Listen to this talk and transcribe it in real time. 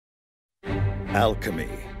Alchemy,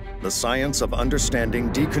 the science of understanding,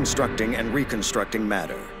 deconstructing, and reconstructing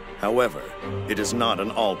matter. However, it is not an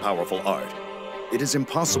all-powerful art. It is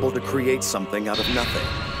impossible to create something out of nothing.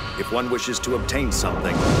 If one wishes to obtain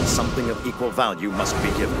something, something of equal value must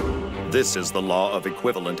be given. This is the law of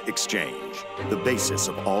equivalent exchange, the basis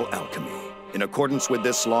of all alchemy. In accordance with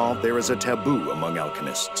this law, there is a taboo among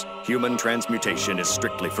alchemists. Human transmutation is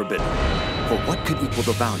strictly forbidden. For what could equal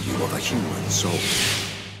the value of a human soul?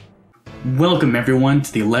 Welcome everyone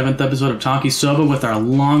to the 11th episode of Talkisoba with our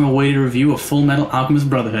long-awaited review of Fullmetal Alchemist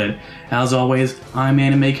Brotherhood. As always, I'm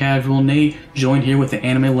anime casual Nate, joined here with the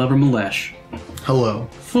anime lover Malesh. Hello.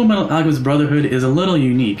 Fullmetal Alchemist Brotherhood is a little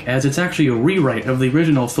unique, as it's actually a rewrite of the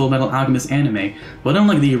original Fullmetal Alchemist anime, but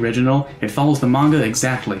unlike the original, it follows the manga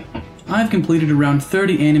exactly. I've completed around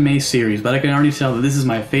 30 anime series, but I can already tell that this is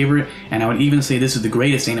my favorite, and I would even say this is the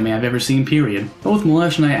greatest anime I've ever seen, period. Both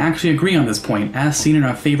Malesh and I actually agree on this point, as seen in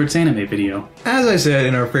our favorites anime video. As I said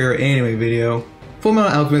in our favorite anime video,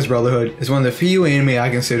 Fullmetal Alchemist Brotherhood is one of the few anime I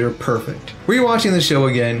consider perfect. Rewatching the show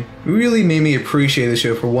again really made me appreciate the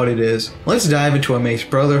show for what it is. Let's dive into what makes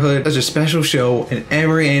Brotherhood such a special show in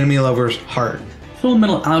every anime lover's heart.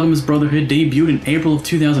 Fullmetal Alchemist Brotherhood debuted in April of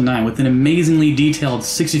 2009 with an amazingly detailed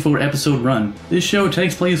 64-episode run. This show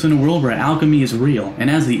takes place in a world where alchemy is real, and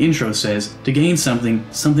as the intro says, to gain something,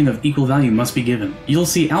 something of equal value must be given. You'll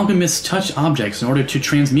see alchemists touch objects in order to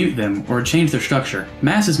transmute them or change their structure.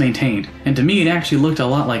 Mass is maintained, and to me it actually looked a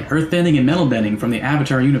lot like earthbending and metalbending from the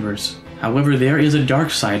Avatar universe. However, there is a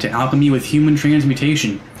dark side to alchemy with human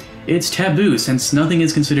transmutation. It's taboo since nothing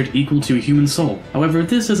is considered equal to a human soul. However,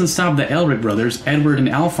 this doesn't stop the Elric brothers, Edward and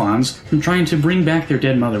Alphonse, from trying to bring back their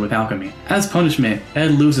dead mother with alchemy. As punishment,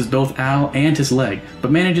 Ed loses both Al and his leg,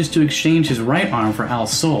 but manages to exchange his right arm for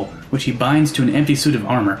Al's soul, which he binds to an empty suit of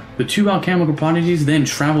armor. The two alchemical prodigies then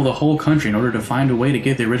travel the whole country in order to find a way to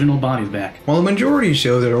get the original bodies back. While the majority of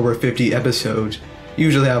shows that are over 50 episodes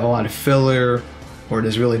usually have a lot of filler or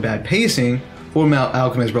just really bad pacing, Fullmetal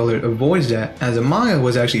Alchemist Brotherhood avoids that, as the manga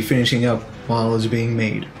was actually finishing up while it was being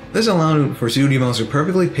made. This allowed for Studio to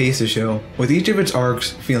perfectly pace the show, with each of its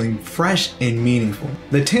arcs feeling fresh and meaningful.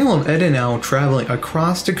 The tale of Ed and Al traveling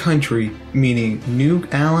across the country, meeting new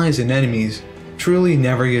allies and enemies, truly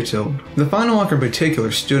never gets old. The final arc in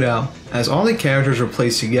particular stood out, as all the characters were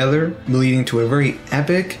placed together, leading to a very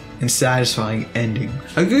epic and satisfying ending.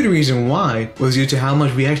 A good reason why was due to how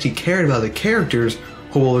much we actually cared about the characters,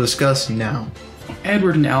 who we'll discuss now.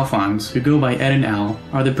 Edward and Alphonse, who go by Ed and Al,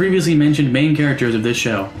 are the previously mentioned main characters of this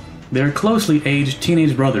show. They are closely aged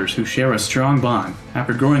teenage brothers who share a strong bond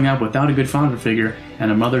after growing up without a good father figure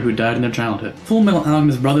and a mother who died in their childhood. Fullmetal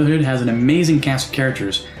Alchemist Brotherhood has an amazing cast of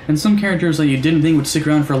characters, and some characters that you didn't think would stick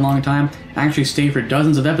around for a long time actually stay for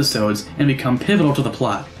dozens of episodes and become pivotal to the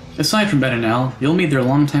plot. Aside from Ed and Al, you'll meet their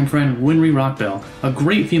longtime friend Winry Rockbell, a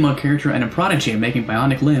great female character and a prodigy at making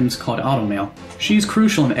bionic limbs called Automail. She's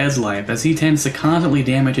crucial in Ed's life as he tends to constantly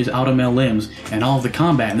damage his Automail limbs and all of the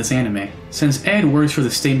combat in this anime. Since Ed works for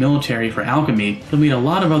the state military for alchemy, you'll meet a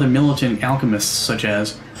lot of other militant alchemists such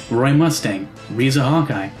as Roy Mustang, Riza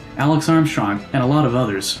Hawkeye, Alex Armstrong, and a lot of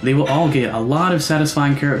others. They will all get a lot of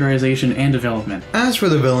satisfying characterization and development. As for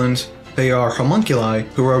the villains, they are homunculi,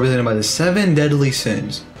 who are represented by the 7 deadly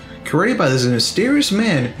sins, created by this mysterious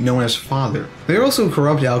man known as Father. They are also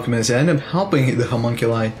corrupt alchemists that end up helping the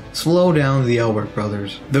homunculi slow down the Elric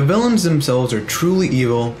brothers. The villains themselves are truly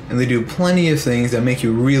evil, and they do plenty of things that make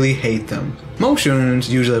you really hate them. Most shonens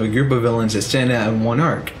usually have a group of villains that stand out in one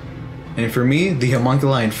arc, and for me, the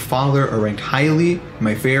homunculi and Father are ranked highly in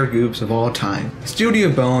my favorite groups of all time.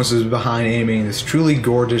 Studio Bones is behind animating this truly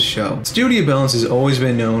gorgeous show. Studio Bones has always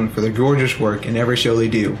been known for their gorgeous work in every show they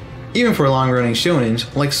do, even for long-running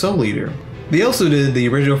shonens like Soul Eater. They also did the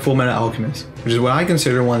original Fullmetal Alchemist, which is what I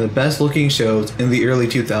consider one of the best looking shows in the early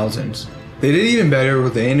 2000s. They did even better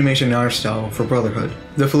with the animation art style for Brotherhood.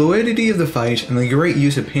 The fluidity of the fight and the great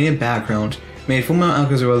use of painted backgrounds made Fullmetal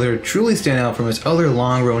Alchemist Brotherhood truly stand out from its other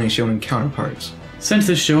long-running shonen counterparts. Since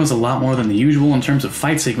this show is a lot more than the usual in terms of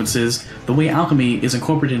fight sequences, the way alchemy is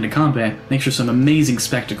incorporated into combat makes for some amazing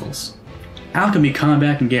spectacles. Alchemy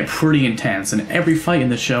combat can get pretty intense, and every fight in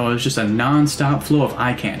the show is just a non-stop flow of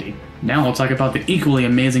eye candy. Now we'll talk about the equally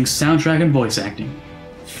amazing soundtrack and voice acting.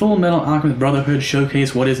 Fullmetal Alchemist Brotherhood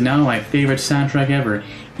showcased what is now my favorite soundtrack ever,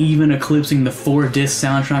 even eclipsing the 4-disc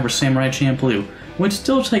soundtrack for Samurai Champloo, which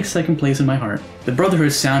still takes second place in my heart. The Brotherhood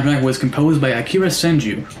soundtrack was composed by Akira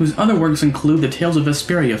Senju, whose other works include the Tales of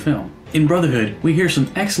Vesperia film. In Brotherhood, we hear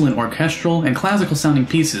some excellent orchestral and classical sounding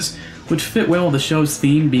pieces, which fit well with the show's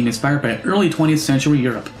theme being inspired by early 20th century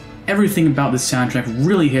Europe. Everything about this soundtrack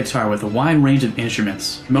really hits hard with a wide range of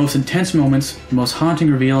instruments. The most intense moments, the most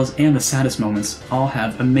haunting reveals, and the saddest moments all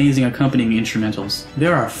have amazing accompanying instrumentals.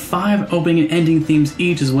 There are 5 opening and ending themes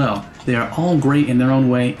each as well. They are all great in their own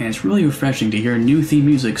way, and it's really refreshing to hear new theme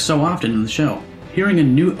music so often in the show. Hearing a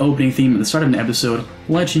new opening theme at the start of an episode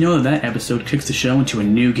will let you know that that episode kicks the show into a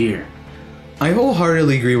new gear. I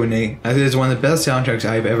wholeheartedly agree with Nate, as it is one of the best soundtracks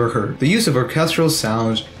I've ever heard. The use of orchestral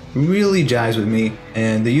sounds really jives with me,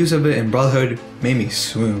 and the use of it in Brotherhood made me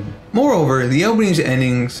swoon. Moreover, the openings and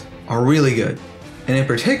endings are really good, and in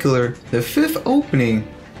particular, the 5th opening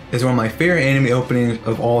is one of my favorite anime openings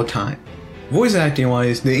of all time. Voice acting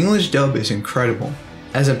wise, the English dub is incredible,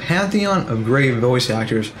 as a pantheon of great voice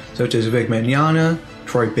actors such as Vic Mignogna,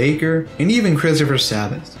 Troy Baker, and even Christopher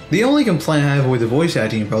Sabat. The only complaint I have with the voice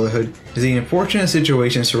acting in Brotherhood is the unfortunate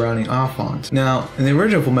situation surrounding Alphonse. Now, in the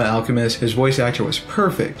original Fullmetal Alchemist, his voice actor was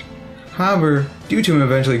perfect. However, due to him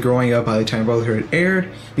eventually growing up by the time Brotherhood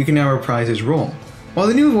aired, you can now reprise his role. While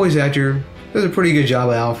the new voice actor does a pretty good job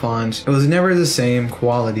with Alphonse, it was never the same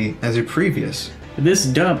quality as the previous. This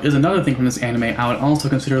dub is another thing from this anime I would also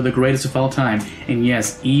consider the greatest of all time, and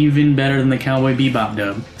yes, even better than the Cowboy Bebop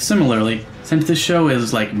dub. Similarly, since this show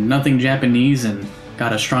is like nothing Japanese and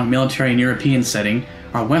got a strong military and European setting,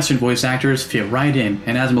 our Western voice actors fit right in,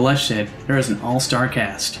 and as Malesh said, there is an all-star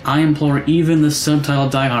cast. I implore even the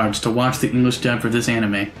subtitled diehards to watch the English dub for this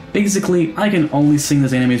anime. Basically, I can only sing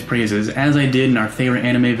this anime's praises, as I did in our favorite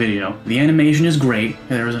anime video. The animation is great, and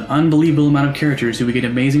there is an unbelievable amount of characters who get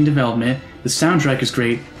amazing development, the soundtrack is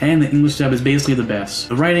great, and the English dub is basically the best.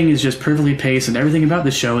 The writing is just perfectly paced, and everything about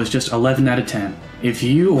the show is just 11 out of 10. If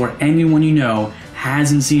you or anyone you know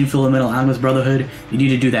hasn't seen Fullmetal Alchemist Brotherhood, you need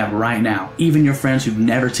to do that right now. Even your friends who've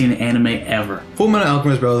never seen an anime ever. Fullmetal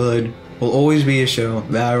Alchemist Brotherhood will always be a show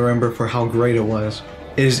that I remember for how great it was.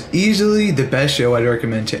 It is easily the best show I'd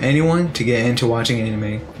recommend to anyone to get into watching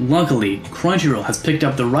anime. Luckily, Crunchyroll has picked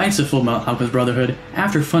up the rights to Fullmetal Alchemist Brotherhood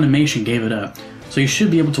after Funimation gave it up, so you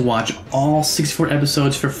should be able to watch all 64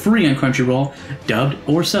 episodes for free on Crunchyroll, dubbed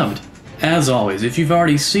or subbed. As always, if you've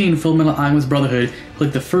already seen Fullmetal Alchemist Brotherhood,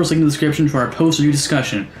 click the first link in the description for our post-review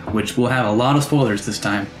discussion, which will have a lot of spoilers this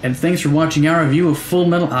time. And thanks for watching our review of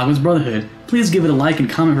Fullmetal Alchemist Brotherhood. Please give it a like and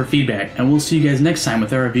comment for feedback, and we'll see you guys next time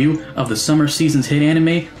with our review of the summer season's hit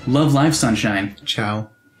anime, Love Live Sunshine.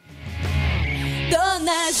 Ciao. どん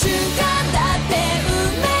な瞬間